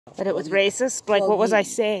That it was racist? Like, what was I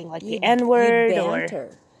saying? Like the N-word or...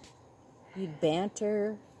 You'd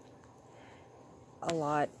banter a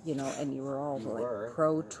lot, you know, and you were all like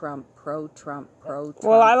pro-Trump, pro-Trump, pro-Trump.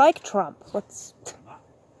 Well, I like Trump. What's...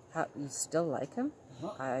 You still like him?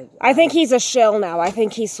 I think he's a shill now. I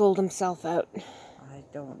think he sold himself out. I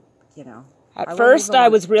don't, you know... At first, I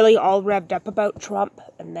was really all revved up about Trump,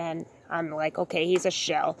 and then I'm like, okay, he's a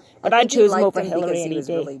shell. But I'd choose him over Hillary any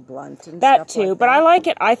day. Really blunt and that too, but I like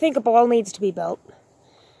it. I think a wall needs to be built.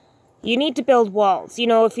 You need to build walls. You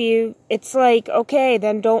know, it's like, okay,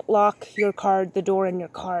 then don't lock the door in your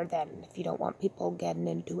car then, if you don't want people getting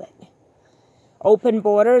into it. Open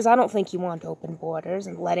borders, I don't think you want open borders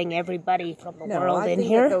and letting everybody from the world in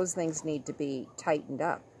here. I think that those things need to be tightened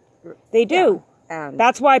up. They do. And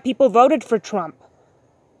that's why people voted for Trump.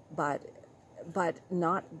 But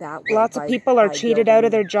not that way. Lots of people are cheated out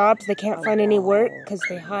of their jobs. They can't find any work because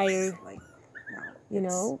they hire, you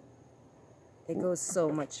know. It goes so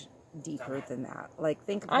much deeper than that. Like,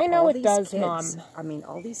 think about I know all it these does, kids. Mom. I mean,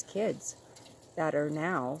 all these kids that are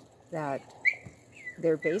now, that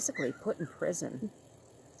they're basically put in prison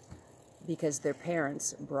because their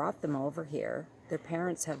parents brought them over here. Their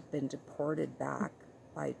parents have been deported back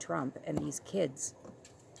by Trump, and these kids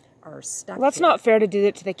are stuck. Well, that's not fair to do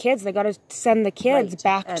it to the kids. They got to send the kids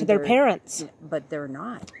back to their parents. But they're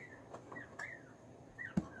not.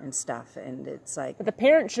 And stuff, and it's like... But the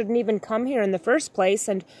parents shouldn't even come here in the first place,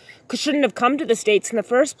 and shouldn't have come to the States in the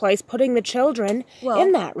first place, putting the children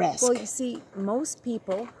in that risk. Well, you see, most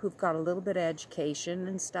people who've got a little bit of education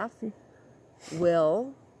and stuff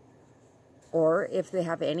will, or if they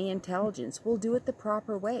have any intelligence, will do it the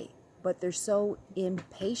proper way. But they're so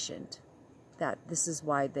impatient that this is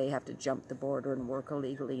why they have to jump the border and work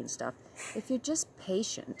illegally and stuff. If you're just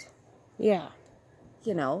patient, yeah,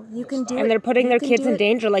 you know, you can do it. And they're putting their kids in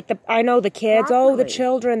danger. Like, I know the kids, properly. Oh, the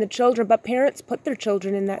children, but parents put their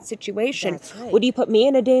children in that situation. That's right. Would you put me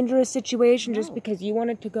in a dangerous situation just because you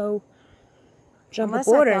wanted to go jump a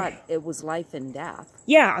border? Unless I thought it was life and death.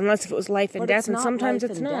 Yeah, unless if it was life and death, and sometimes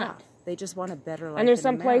it's not. Death. They just want a better life. And there's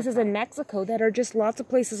some places in Mexico that are just lots of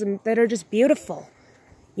places that are just beautiful,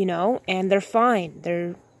 you know, and they're fine.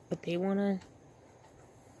 But they want to.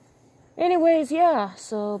 Anyways, yeah.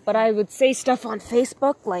 So, but I would say stuff on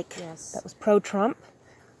Facebook like that was pro-Trump.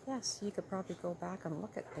 Yes, you could probably go back and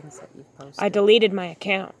look at things that you've posted. I deleted my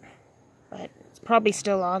account, but it's probably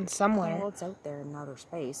still on somewhere. Well, it's out there in outer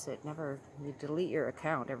space. You delete your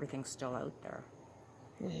account, everything's still out there.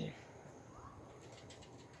 Yeah.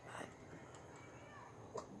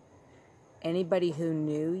 Anybody who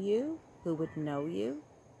knew you, who would know you,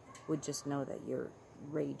 would just know that you're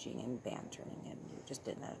raging and bantering and you're just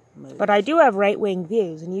in a mood. But I do have right-wing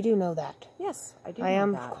views, and you do know that. Yes, I do I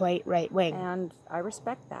am quite right-wing. And I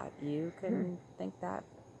respect that. You can think that.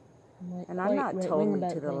 And I'm not totally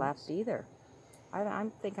to the left either. I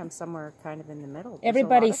think I'm somewhere kind of in the middle.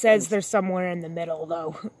 Everybody says they're somewhere in the middle,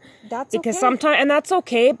 though. That's because okay. sometimes, and that's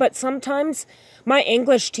okay, but sometimes my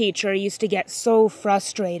English teacher used to get so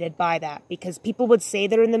frustrated by that because people would say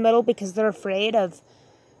they're in the middle because they're afraid of,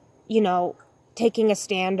 you know, taking a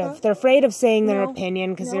stand of. They're afraid of saying their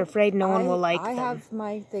opinion because they're afraid no one will like them. I have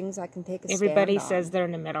my things I can take a stand Everybody on. says they're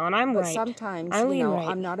in the middle, and I'm right. But sometimes, you know,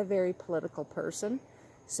 I'm not a very political person.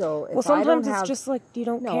 So if sometimes it's just like you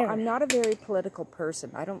don't care. No, I'm not a very political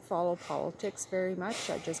person. I don't follow politics very much.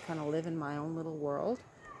 I just kind of live in my own little world,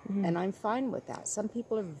 and I'm fine with that. Some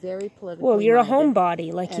people are very political. Well, you're a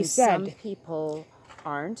homebody, like you said. Some people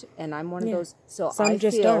aren't, and I'm one of those. So some I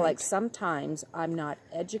just feel aren't. like sometimes I'm not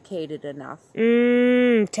educated enough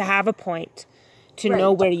to have a point, to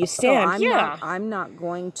know where you stand. So I'm not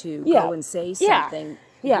going to go and say something.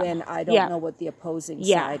 When I don't know what the opposing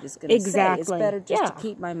side is going to say. It's better just to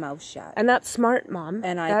keep my mouth shut. And that's smart, Mom.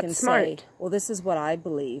 And I can say, well, this is what I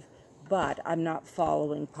believe, but I'm not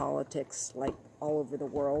following politics like all over the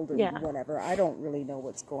world or whatever. I don't really know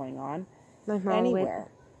what's going on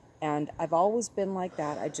anywhere. And I've always been like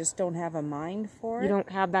that. I just don't have a mind for it. You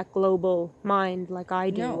don't have that global mind like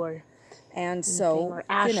I do. No. And so, or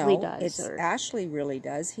Ashley does. Ashley really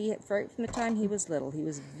does. Right from the time he was little, he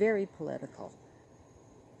was very political.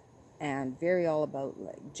 And very all about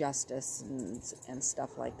like justice and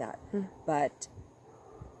stuff like that. But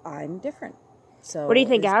I'm different. So what do you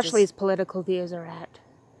think Ashley's political views are at?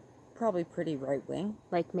 Probably pretty right wing,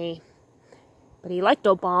 like me. But he liked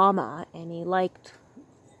Obama and he liked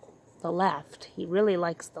the left. He really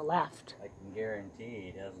likes the left. I can guarantee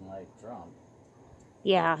he doesn't like Trump.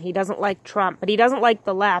 Yeah, he doesn't like Trump, but he doesn't like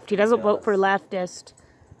the left. He doesn't vote for leftist.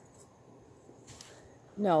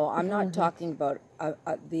 No, I'm not talking about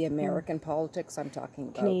the American politics. I'm talking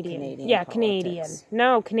about Canadian Yeah, politics. Canadian.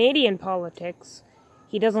 No, Canadian politics.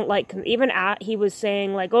 He doesn't like, he was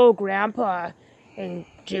saying like, oh, Grandpa and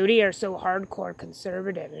Judy are so hardcore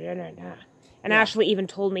conservative. And Ashley even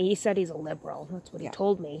told me, he said he's a liberal. That's what he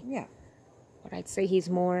told me. Yeah. But I'd say he's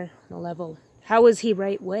more on the level. How is he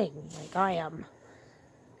right wing? Like I am.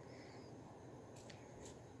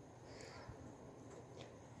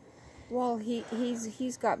 Well,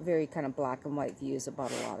 he's got very kind of black and white views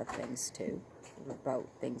about a lot of things too, about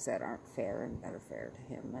things that aren't fair and that are fair to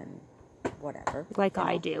him and whatever. Like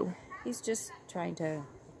I do. He's just trying to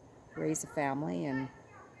raise a family and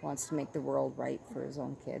wants to make the world right for his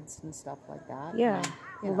own kids and stuff like that. Yeah.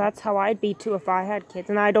 And, Well, that's how I'd be too if I had kids.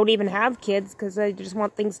 And I don't even have kids because I just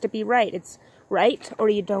want things to be right. It's right or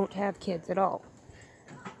you don't have kids at all.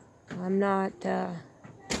 I'm not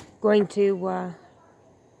going to...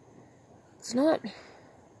 And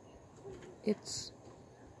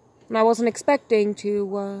I wasn't expecting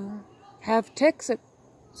to have ticks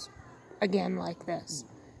again like this.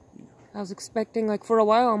 I was expecting, like, for a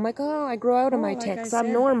while, I'm like, oh, I grew out of my ticks.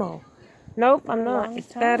 I'm normal. Nope, I'm not.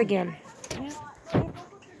 It's bad again. Yeah.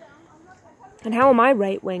 And how am I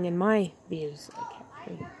right-wing in my views?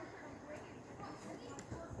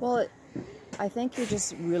 Well, I think you're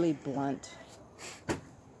just really blunt.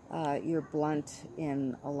 You're blunt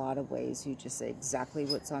in a lot of ways. You just say exactly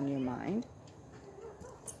what's on your mind.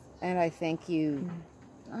 And I think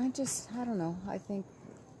I don't know. I think...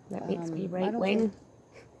 That makes me right-wing?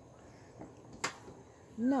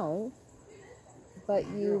 No. But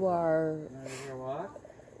you are...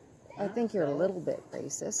 I think you're a little bit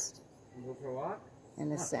racist.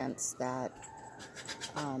 In a sense that...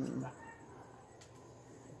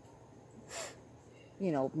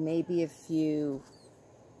 you know, maybe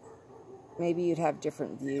you'd have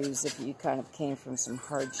different views if you kind of came from some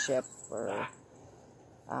hardship or,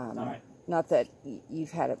 not that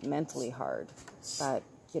you've had it mentally hard, but,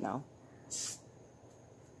 you know,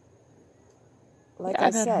 like I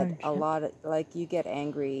said, a lot of, like, you get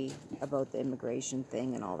angry about the immigration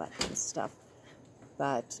thing and all that kind of stuff,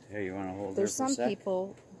 but Here, you want to hold there's her for a some sec?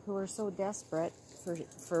 people who are so desperate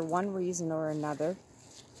for one reason or another.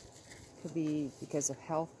 Could be because of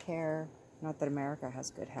health care. Not that America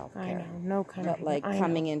has good health care. I know, no kind of... But like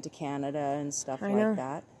coming into Canada and stuff like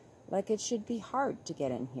that. Like it should be hard to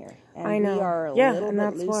get in here. And I know. we are a little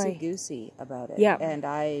bit loosey-goosey about it. Yeah. And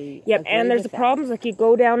I Yep, agree and there's with the that. problems, like you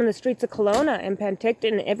go down in the streets of Kelowna and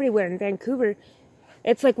Penticton and everywhere in Vancouver.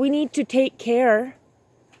 It's like we need to take care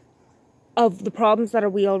of the problems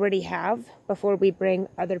that we already have before we bring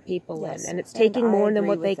other people in. And it's taking more than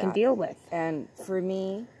what they can deal with. And for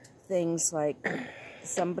me, things like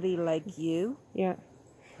somebody like you,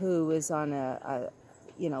 who is on a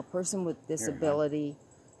person with disability,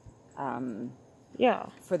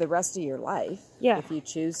 for the rest of your life, if you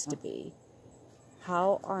choose to be,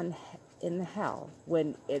 how in the hell,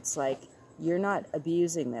 when it's like you're not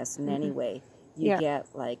abusing this in any way, you get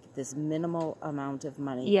like this minimal amount of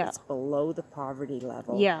money, it's below the poverty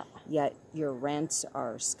level, yet your rents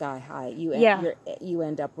are sky high, you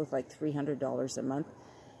end up with like $300 a month.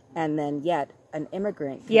 And then yet an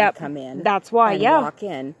immigrant can come in that's why, and walk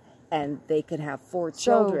in and they can have 4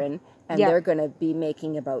 children and they're going to be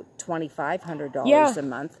making about $2,500 a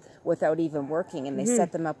month without even working. And they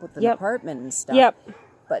set them up with an apartment and stuff.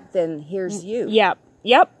 But then here's you.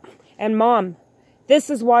 And Mom, this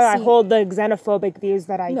is why I hold the xenophobic views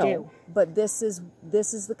that I do. But this is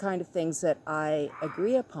the kind of things that I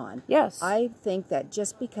agree upon. Yes. I think that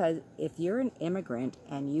just because if you're an immigrant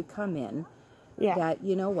and you come in, that,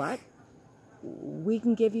 you know what, we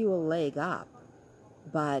can give you a leg up,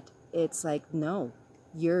 but it's like, no,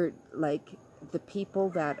 you're like the people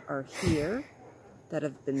that are here, that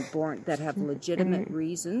have been born, that have legitimate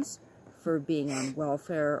reasons for being on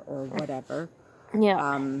welfare or whatever,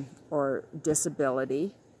 or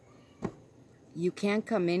disability. You can't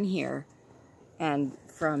come in here and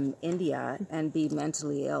from India and be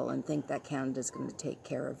mentally ill and think that Canada's going to take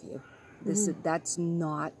care of you. That's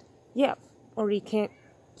not... Or you can't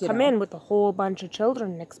come in with a whole bunch of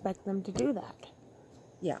children and expect them to do that.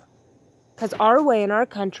 Because our way in our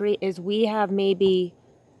country is we have maybe...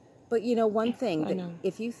 But you know, one thing, that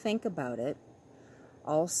if you think about it,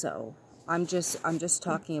 also, I'm just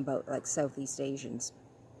talking about like Southeast Asians,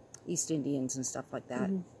 East Indians and stuff like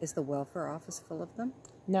that. Is the welfare office full of them?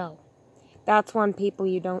 No. That's one people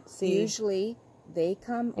you don't see. Usually... They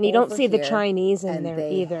come and you don't see the Chinese in there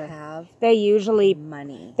either. They usually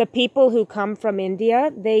money. The people who come from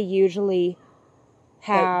India, they usually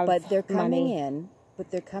have but they're coming money. in.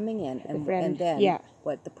 But they're coming in, and then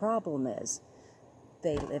what the problem is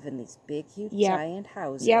they live in these big, huge, Yep. giant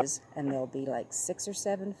houses, Yep. and there'll be like 6 or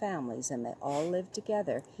 7 families, and they all live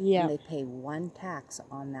together, Yeah. and they pay one tax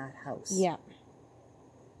on that house. Yeah.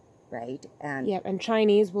 Right? And Yeah. And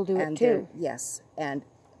Chinese will do it too. yes, and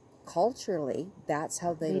culturally, that's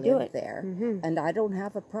how they do live it. there. Mm-hmm. And I don't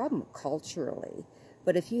have a problem culturally.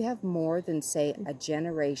 But if you have more than, say, a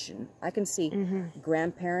generation, I can see Mm-hmm.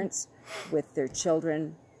 grandparents with their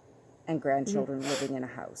children and grandchildren living in a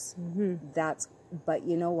house. But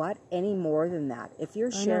you know what? Any more than that, if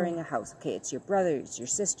you're sharing a house, okay, it's your brother, it's your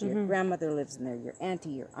sister, your grandmother lives in there, your auntie,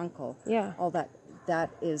 your uncle, Yeah. all that. That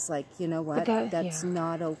is like, you know what? That's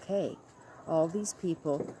not okay. All these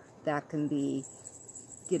people that can be,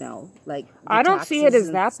 you know, like the I don't see it taxes as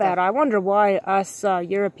and that stuff. bad. I wonder why us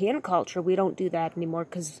European culture, we don't do that anymore.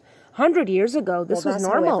 Because 100 years ago, this Well, was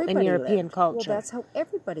that's how normal in everybody European lived. culture. Well, that's how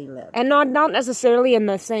everybody lived. And not necessarily in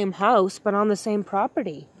the same house, but on the same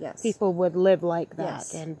property. Yes. People would live like that.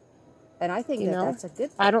 Yes. And And I think you know, that's a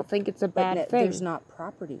good thing. I don't think it's a But bad thing. there's not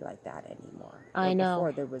property like that anymore. I know.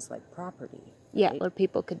 Before there was like property. Yeah, right? where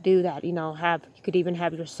people could do that. You know, you could even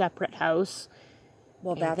have your separate house.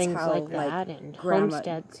 Well, and that's things how like that, and grandma,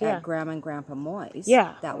 homesteads, at yeah. Grandma and Grandpa Moy's.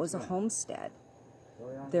 Yeah. That was a homestead.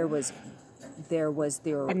 There was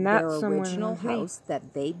their And that's their somewhere original with me. house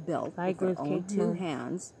that they built I with their agree own with 2 Mom.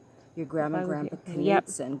 hands. Your Grandma and I agree Grandpa with you. Yep.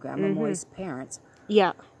 Knudsen, Grandma Moy's parents,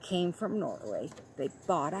 Yeah. came from Norway. They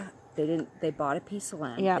bought a piece of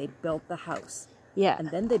land. Yep. They built the house. Yeah. And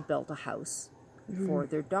then they built a house for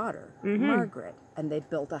their daughter, Margaret. And they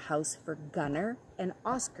built a house for Gunnar and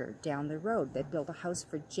Oscar down the road. They built a house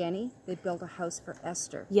for Jenny. They built a house for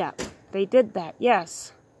Esther. Yeah. They did that.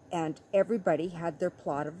 Yes. And everybody had their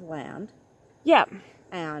plot of land. Yeah.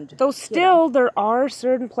 And Though still, there are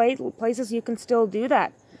certain places you can still do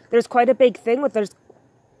that. There's quite a big thing with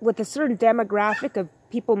a certain demographic of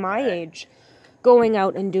people my age going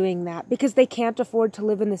out and doing that because they can't afford to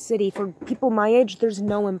live in the city. For people my age, there's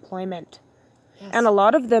no employment. Yes. And a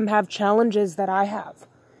lot of them have challenges that I have.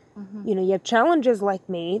 You know, you have challenges like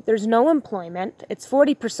me. There's no employment. It's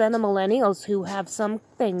 40% of millennials who have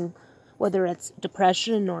something, whether it's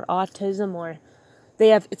depression or autism or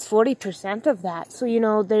it's 40% of that. So, you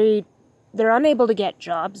know, they're unable to get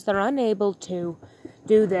jobs. They're unable to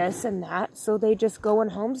do this and that. So they just go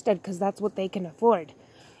and homestead because that's what they can afford.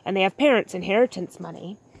 And they have parents' inheritance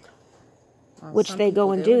money, which they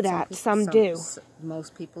go and do that. Some do.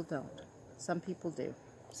 Most people don't. Some people do.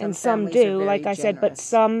 And some families are do, very like I said, but generous.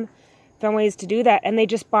 some families to do that. And they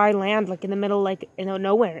just buy land like in the middle, like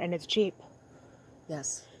nowhere, and it's cheap.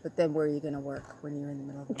 Yes. But then where are you going to work when you're in the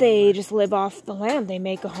middle of the They nowhere? just live off the land. They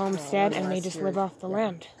make a homestead and they unless just you're- live off the yeah.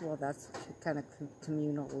 land. Well, that's kind of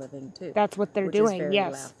communal living too. That's what they're which is doing, very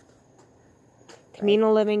yes. left.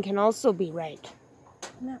 Communal living can also be right.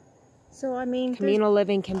 No. So I mean, Communal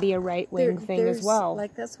living can be a right-wing thing as there's- well.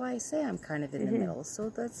 Like that's why I say I'm kind of in the middle. So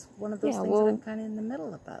that's one of those Yeah, things well- that I'm kind of in the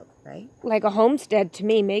middle about, right? Like a homestead, to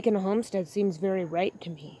me, making a homestead seems very right to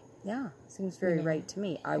me. Yeah, seems very right to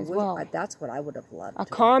me. I as would. well. That's what I would have loved. A to have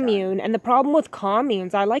commune, and the problem with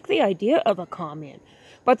communes, I like the idea of a commune,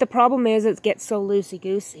 but the problem is it gets so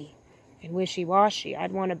loosey-goosey and wishy-washy.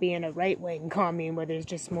 I'd want to be in a right-wing commune where there's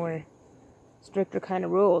just more stricter kind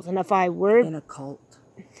of rules. And if I were... done. In a cult,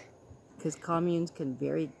 because communes can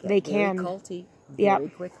get They very can. culty Yep. very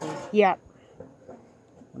quickly. Yeah,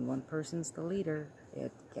 When one person's the leader,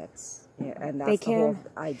 it gets. Yeah, and They that's the whole can.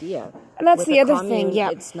 idea. And that's With the a other thing, commune,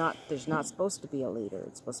 yeah. It's not. There's not supposed to be a leader.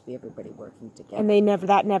 It's supposed to be everybody working together. and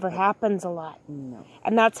that never happens a lot. No.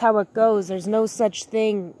 And that's how it goes. There's no such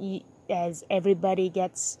thing as everybody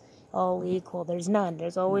gets all equal. There's none.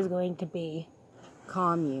 There's always going to be...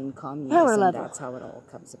 Communism, Power level. that's how it all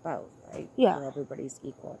comes about, right? Yeah. Where everybody's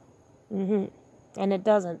equal. And it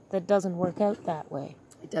doesn't work out that way.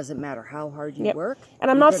 It doesn't matter how hard you Yep. work.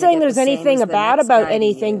 And I'm you're not gonna saying get there's the same anything as the bad next about guy to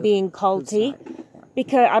anything you being who's culty, not. Yeah.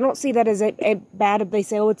 because I don't see that as a bad if they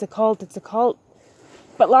say, oh, it's a cult, it's a cult.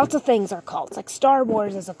 But lots of things are cults. Like Star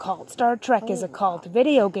Wars is a cult, Star Trek is a cult,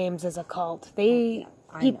 video games is a cult.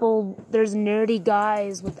 There's nerdy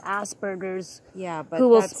guys with Asperger's Yeah, but who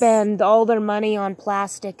will that's- spend all their money on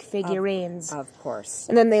plastic figurines. Of course.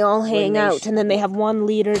 And then they all hang they out, should- and then they have one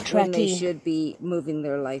leader When they Trekkie. should be moving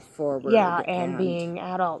their life forward. Yeah, and being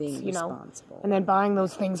adults, being you know. responsible. And then buying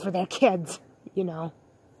those things for their kids, you know.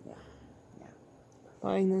 Yeah. Yeah.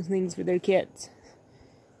 Buying those things for their kids.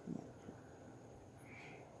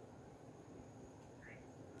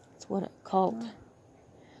 That's what it's called.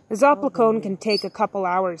 The Zoplicone can take a couple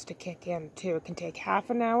hours to kick in, too. It can take half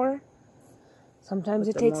an hour. Sometimes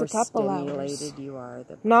it The takes a more couple hours. stimulated you are,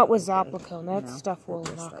 the Not with probably, Zoplicone. you That know, stuff will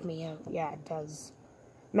just knock like- me out. Yeah, it does.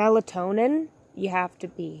 Melatonin, you have to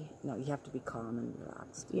be. No, you have to be calm and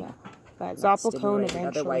relaxed. Yeah. But Not Zopicone stimulated.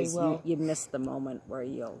 eventually Otherwise, will. you miss the moment where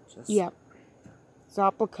you'll just... Yep.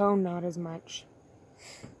 Zopicone, not as much.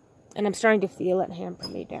 And I'm starting to feel it hamper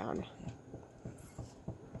me down.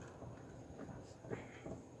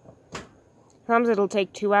 Sometimes it'll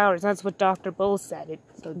take 2 hours. That's what Dr. Bull said.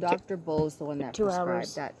 So Dr. Bull's the one that 2 prescribed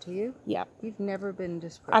hours. that to you? Yep. You've never been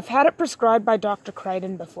prescribed? I've had it prescribed by Dr.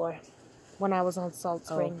 Crichton before, when I was on Salt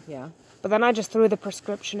Spring. Oh, yeah. But then I just threw the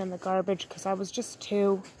prescription in the garbage because I was just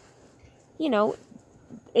too, you know,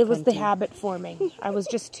 it was the Cunty. habit forming. I was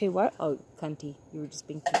just too, what? Oh, cunty. You were just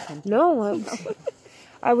being too cunty. No,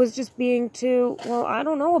 I was just being too, well, I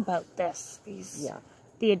don't know about this.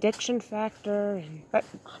 The addiction factor, but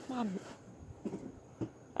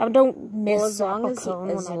I don't miss Well, as long as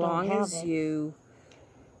Zopicone when I don't have it. you,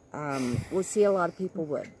 we'll see a lot of people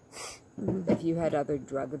would. If you had other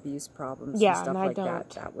drug abuse problems and stuff like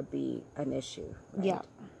that would be an issue. Right? Yeah.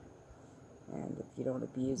 And if you don't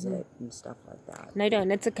abuse it and stuff like that. And I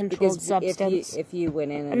don't. It's a controlled substance. If you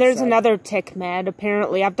went in and there's another tick med,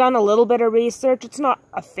 apparently. I've done a little bit of research. It's not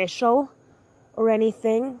official or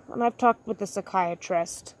anything. And I've talked with the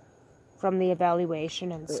psychiatrist from the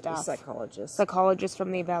evaluation and stuff. Psychologist. Psychologist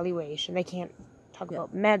from the evaluation. They can't talk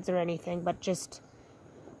about meds or anything, but just...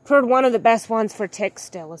 I've heard one of the best ones for ticks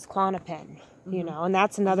still is Klonopin, you know, and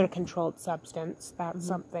that's another controlled substance. That's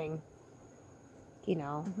something, you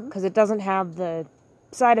know, because it doesn't have the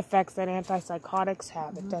side effects that antipsychotics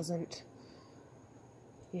have. It doesn't,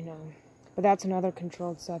 you know, but that's another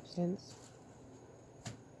controlled substance.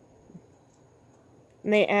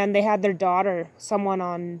 And they had their daughter, someone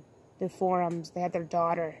on the forums, they had their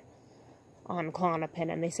daughter on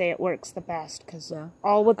Klonopin, and they say it works the best because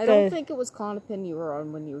all with I don't think it was Klonopin you were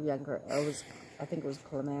on when you were younger. I think it was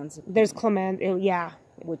clemenzepine. There's clemenzepine,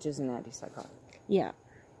 which is an antipsychotic. Yeah.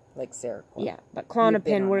 Like Seroquel. Yeah, but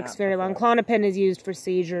Klonopin works very well. And Klonopin is used for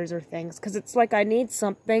seizures or things because it's like I need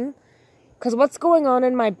something. Because what's going on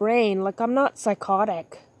in my brain? Like I'm not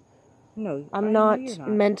psychotic. No, I'm not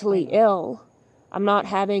mentally ill. I'm not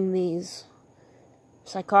having these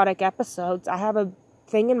psychotic episodes. I have a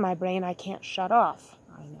thing in my brain I can't shut off.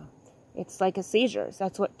 I know. It's like a seizure.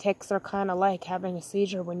 That's what tics are kind of like, having a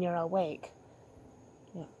seizure when you're awake.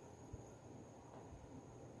 Yeah.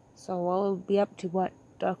 So I'll be up to what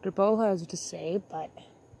Dr. Bo has to say, but...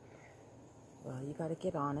 Well, you got to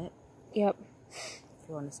get on it. Yep. If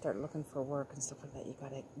you want to start looking for work and stuff like that, you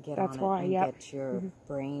got to get That's on why, it and get your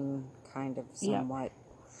brain kind of somewhat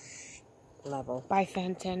level. By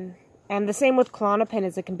Fenton. And the same with Klonopin,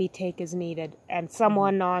 is it can be taken as needed. And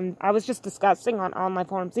someone I was just discussing on online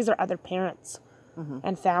forums, these are other parents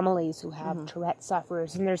and families who have Tourette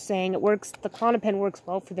sufferers, and they're saying the Klonopin works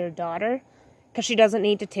well for their daughter, because she doesn't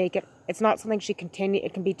need to take it. It's not something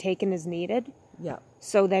it can be taken as needed. Yeah.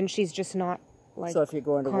 So then she's just not, like, so if you're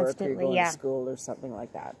going to work or you're going to school or something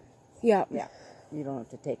like that. Yeah. Yeah. You don't have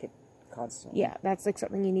to take it constantly. Yeah, that's like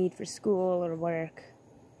something you need for school or work.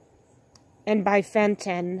 And by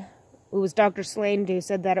Fenton... It was Dr. Slane who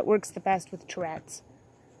said that it works the best with Tourette's.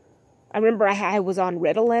 I remember I was on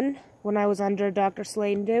Ritalin when I was under Dr.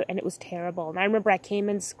 Slane, and it was terrible. And I remember I came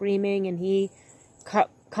in screaming, and he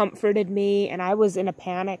comforted me, and I was in a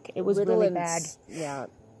panic. It was really bad. Yeah,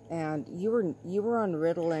 and you were on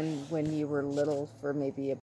Ritalin when you were little for maybe